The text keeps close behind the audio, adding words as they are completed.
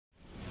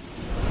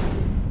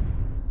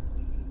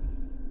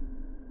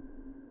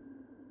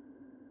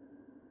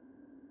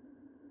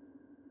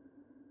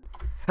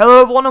Hello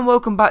everyone and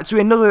welcome back to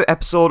another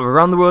episode of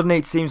Around the World in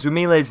 8 Teams with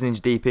me, Lazy Ninja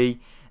DP.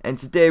 And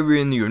today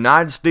we're in the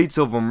United States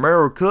of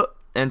America.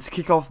 And to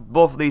kick off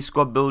both of these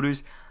squad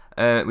builders,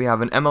 we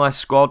have an MLS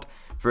squad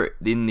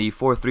in the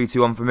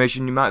 4-3-2-1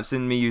 formation. You might have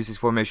seen me use this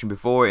formation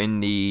before in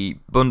the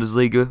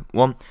Bundesliga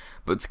one.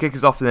 But to kick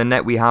us off in the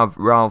net, we have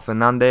Raul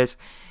Fernandez.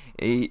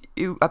 I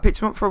picked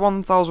him up for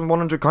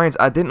 1,100 coins.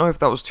 I didn't know if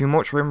that was too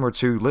much for him or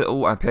too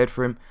little. I paid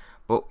for him.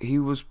 But he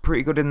was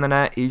pretty good in the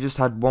net. He just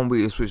had one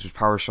weakness, which was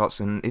power shots.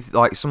 And if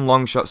some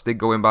long shots did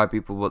go in by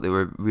people, but they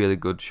were really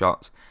good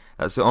shots.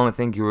 That's the only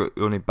thing you were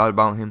only bad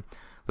about him.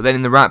 But then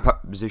in the right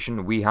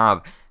position, we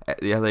have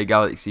the LA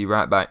Galaxy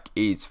right back.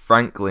 It's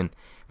Franklin.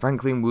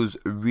 Franklin was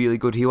really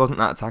good. He wasn't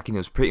that attacking. He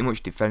was pretty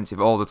much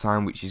defensive all the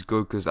time, which is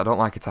good because I don't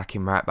like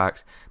attacking right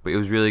backs. But it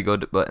was really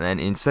good. But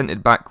then in centre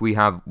back, we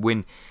have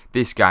Win.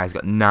 This guy's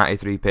got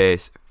 93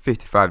 pace,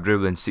 55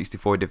 dribbling,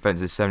 64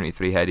 defenses,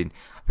 73 heading.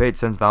 I paid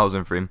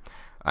 10,000 for him.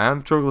 I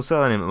am struggling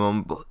selling him at the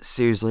moment, but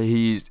seriously,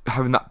 he's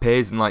having that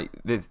pace and like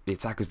the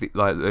attackers,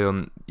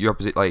 your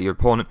opposite, like your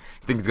opponent,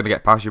 you think he's gonna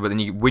get past you, but then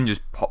your Win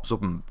just pops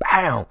up and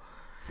bam,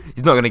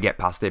 he's not gonna get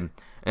past him.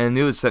 And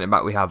the other centre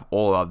back we have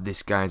Olav.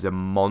 This guy's a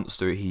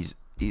monster. He's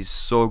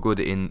so good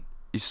in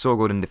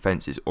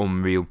defence. It's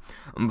unreal.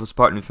 And was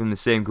partnered from the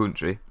same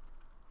country.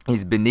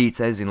 He's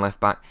Benitez in left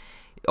back,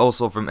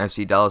 also from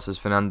FC Dallas as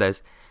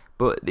Fernandez.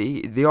 But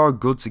they are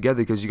good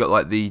together because you got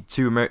like the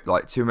two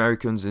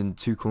Americans and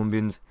two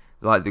Colombians.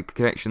 Like the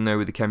connection there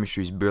with the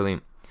chemistry is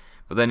brilliant.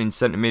 But then in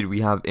centre mid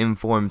we have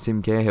informed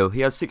Tim Cahill.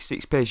 He has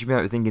 66 pace. You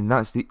might be thinking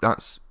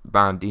that's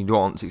bad. You don't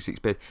want 66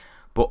 pace.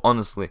 But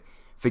honestly,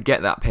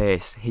 forget that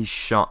pace. His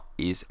shot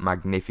is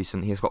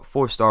magnificent. He has got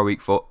 4-star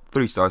weak foot,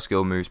 3-star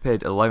skill moves.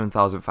 Paid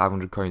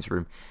 11,500 coins for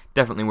him.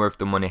 Definitely worth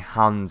the money,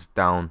 hands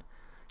down.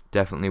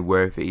 Definitely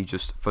worth it. He's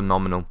just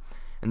phenomenal.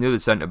 And the other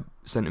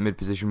centre mid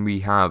position we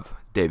have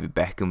David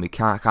Beckham. We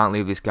can't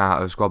leave this guy out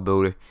of the squad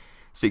builder.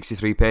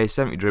 63 pace,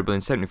 70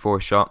 dribbling,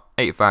 74 shot,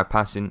 85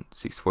 passing,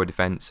 64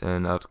 defence,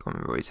 and I can't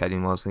remember what his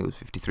heading was. I think it was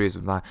 53 or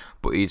something like that.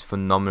 But he's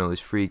phenomenal.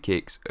 His free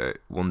kicks are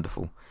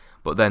wonderful.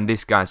 But then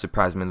this guy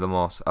surprised me the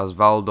most.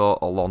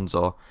 Osvaldo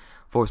Alonso,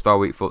 4-star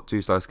weak foot,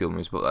 2-star skill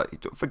moves. But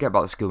don't forget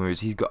about the skill moves.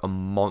 He's got a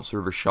monster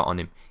of a shot on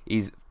him.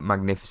 He's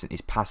magnificent.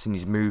 He's passing,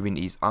 he's moving,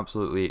 he's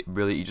absolutely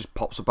brilliant. He just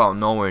pops up out of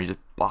nowhere and just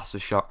blasts a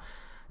shot.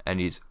 And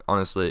he's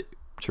honestly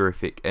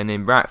terrific. And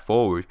in right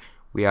forward,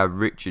 we have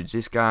Richards.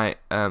 This guy,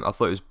 I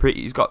thought it was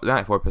pretty. He's got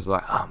 94 pace.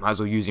 Like, might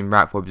as well use him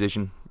right forward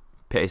position.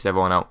 Pace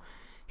everyone out.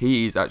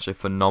 He is actually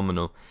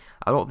phenomenal.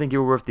 I don't think he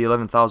was worth the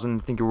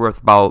 11,000. I think he was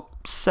worth about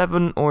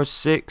 7 or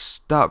 6.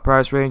 That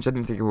price range. I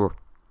didn't think he was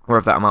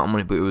worth that amount of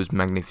money, but it was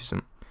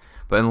magnificent.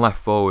 But in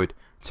left forward,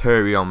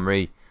 Thierry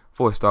Henry,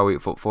 4-star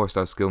weak foot,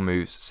 4-star skill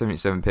moves,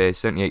 77 pace,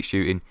 78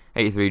 shooting,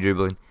 83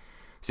 dribbling,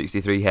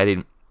 63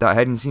 heading. That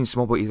heading seems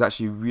small, but he's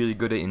actually really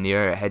good at in the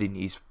air at heading.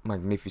 He's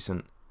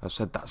magnificent. I've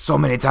said that so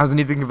many times I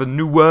need to think of a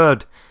new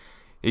word.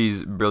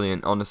 He's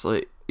brilliant,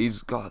 honestly.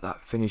 He's got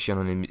that finishing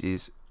on him.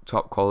 He's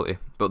top quality.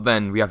 But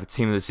then we have a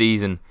team of the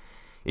season.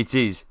 It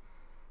is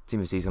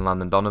team of the season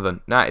Landon Donovan.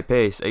 90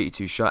 pace,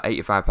 82 shot,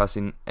 85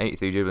 passing,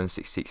 83 dribbling,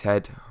 66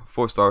 head,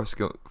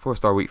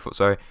 4-star weak foot,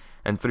 sorry,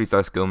 and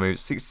 3-star skill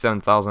moves.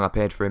 67,000 I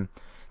paid for him.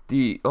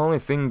 The only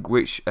thing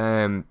which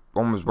one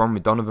was wrong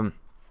with Donovan,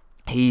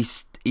 he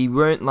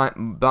weren't like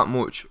that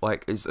much,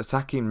 like his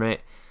attacking rate.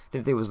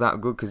 Didn't think it was that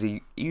good because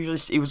he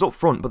was up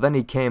front, but then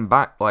he came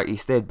back, like he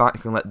stayed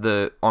back and let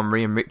the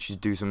Henry and Richards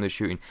do some of the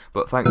shooting.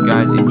 But thanks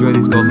guys, enjoy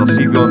these goals. I'll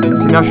see you on the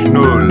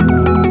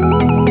international.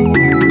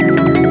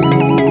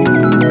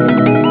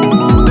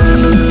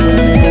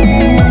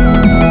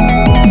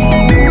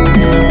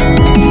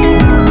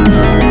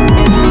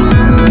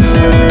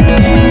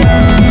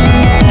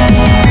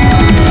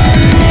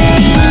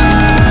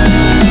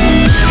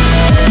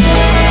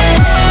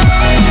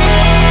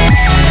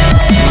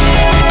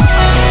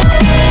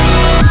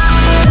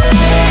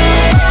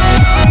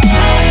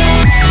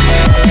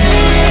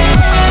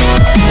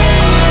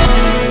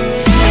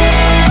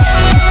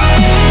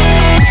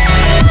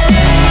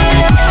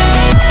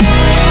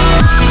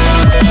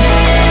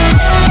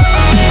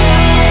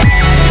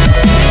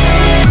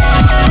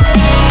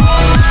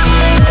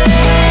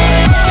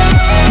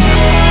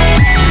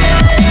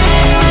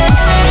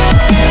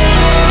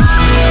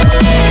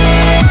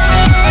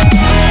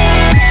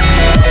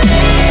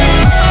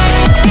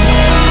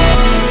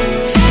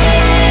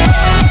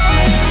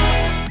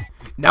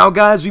 Now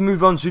guys, we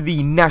move on to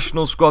the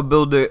national squad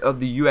builder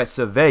of the US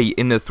of A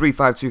in the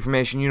 3-5-2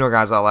 formation. You know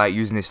guys, I like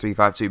using this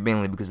 3-5-2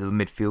 mainly because of the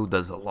midfield.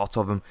 There's a lot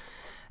of them.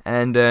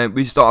 And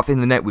we start off in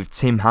the net with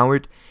Tim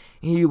Howard.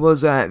 He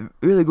was a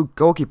really good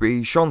goalkeeper.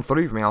 He shone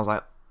through for me. I was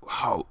like,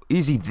 wow,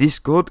 is he this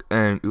good?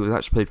 And he was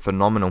actually played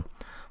phenomenal.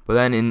 But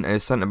then in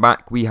centre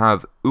back, we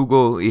have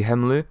Ugo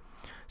Ihemlu.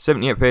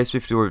 78 pace,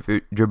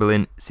 54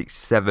 dribbling,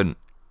 67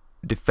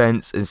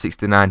 defense and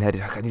 69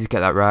 heading. I need to get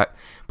that right,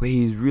 but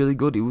he's really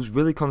good. He was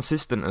really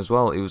consistent as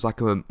well. It was like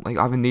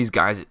having these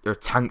guys, they're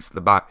tanks at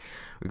the back,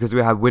 because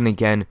we had Win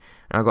again,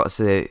 and I got to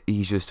say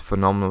he's just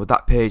phenomenal with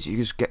that pace. You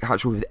just get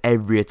catch up with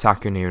every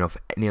attacker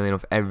nearly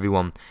enough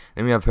everyone.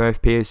 Then we have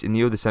Herf Pierce in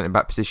the other centre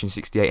back position,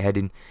 68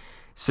 heading,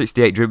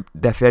 68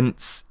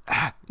 defense,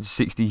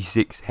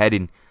 66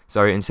 heading.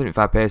 Sorry, and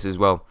 75 pace as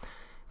well.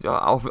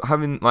 So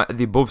having like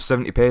the above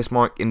 70 pace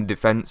mark in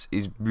defence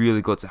is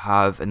really good to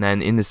have. And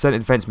then in the centre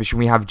defence mission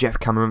we have Jeff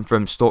Cameron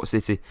from Stoke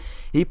City.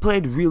 He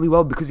played really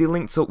well because he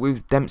linked up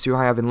with Dempsey, who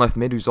I have in left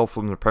mid, who's all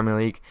from the Premier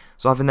League.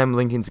 So having them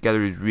linking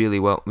together is really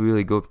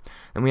good.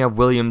 And we have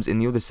Williams in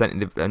the other centre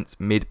defence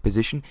mid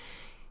position.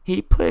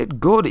 He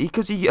played good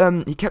because he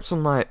kept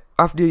on, like,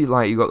 after you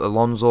got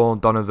Alonso,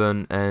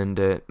 Donovan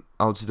and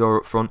Altidore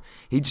up front,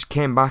 he just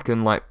came back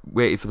and like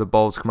waited for the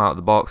ball to come out of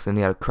the box, and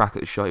he had a crack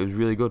at the shot. It was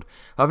really good.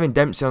 Having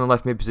Dempsey on the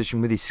left mid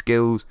position with his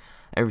skills,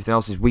 everything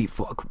else, his weak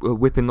foot,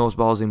 whipping those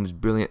balls in was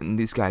brilliant. And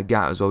this guy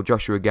Gat as well,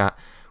 Joshua Gat,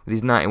 with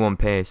his 91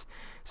 pace,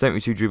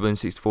 72 dribbling,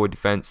 64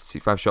 defence,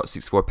 65 shots,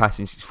 64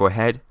 passing, 64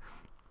 head.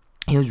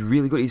 He was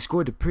really good. He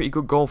scored a pretty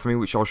good goal for me,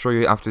 which I'll show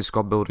you after the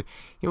squad builder.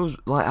 He was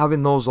like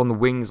having those on the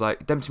wings,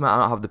 like Dempsey might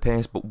not have the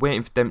pace, but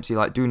waiting for Dempsey,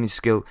 like doing his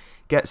skill,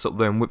 gets up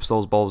there and whips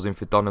those balls in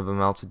for Donovan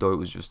Altidore. It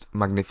was just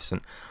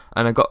magnificent.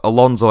 And I got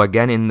Alonso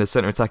again in the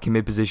centre attacking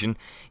mid position.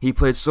 He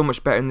played so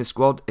much better in the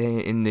squad,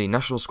 in the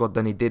national squad,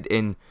 than he did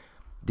in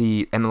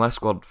the MLS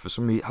squad. For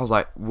some reason, I was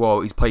like,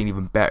 whoa, he's playing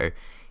even better.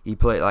 He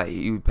played like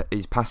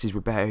his passes were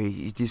better.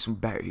 He did some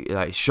better.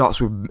 Like his shots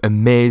were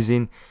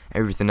amazing.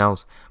 Everything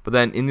else. But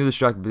then in the other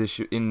striker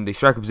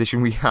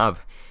position, we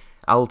have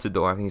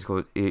Altidore. I think he's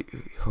called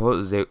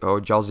José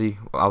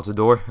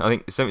Altidore. I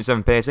think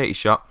 77 pace, 80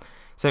 shot,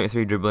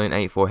 73 dribbling,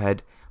 84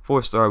 head,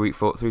 4-star weak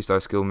foot, 3-star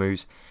skill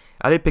moves.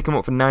 I did pick him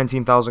up for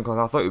 19,000 because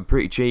I thought it was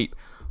pretty cheap.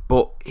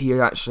 But he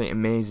actually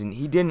amazing.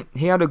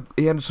 He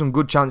had some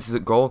good chances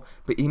at goal,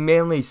 but he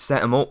mainly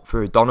set him up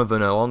for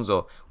Donovan and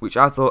Alonso, which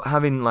I thought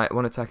having like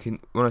one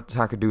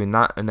attacker doing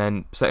that and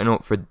then setting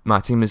up for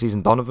my team this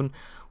season, Donovan,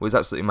 was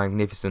absolutely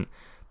magnificent.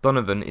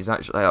 Donovan is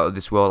actually out of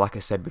this world, like I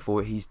said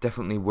before. He's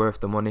definitely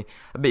worth the money.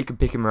 I bet you could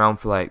pick him around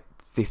for like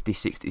 50,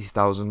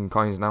 60,000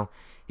 coins now.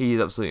 He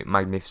is absolutely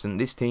magnificent.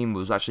 This team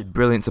was actually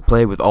brilliant to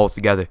play with all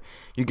together.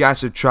 You guys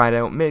should try it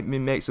out. Maybe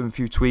make some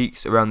few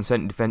tweaks around the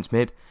centre defence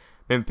mid.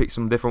 Maybe pick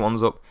some different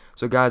ones up.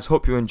 So guys,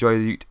 hope you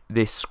enjoy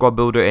this squad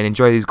builder and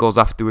enjoy these goals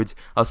afterwards.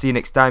 I'll see you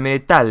next time in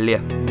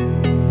Italia.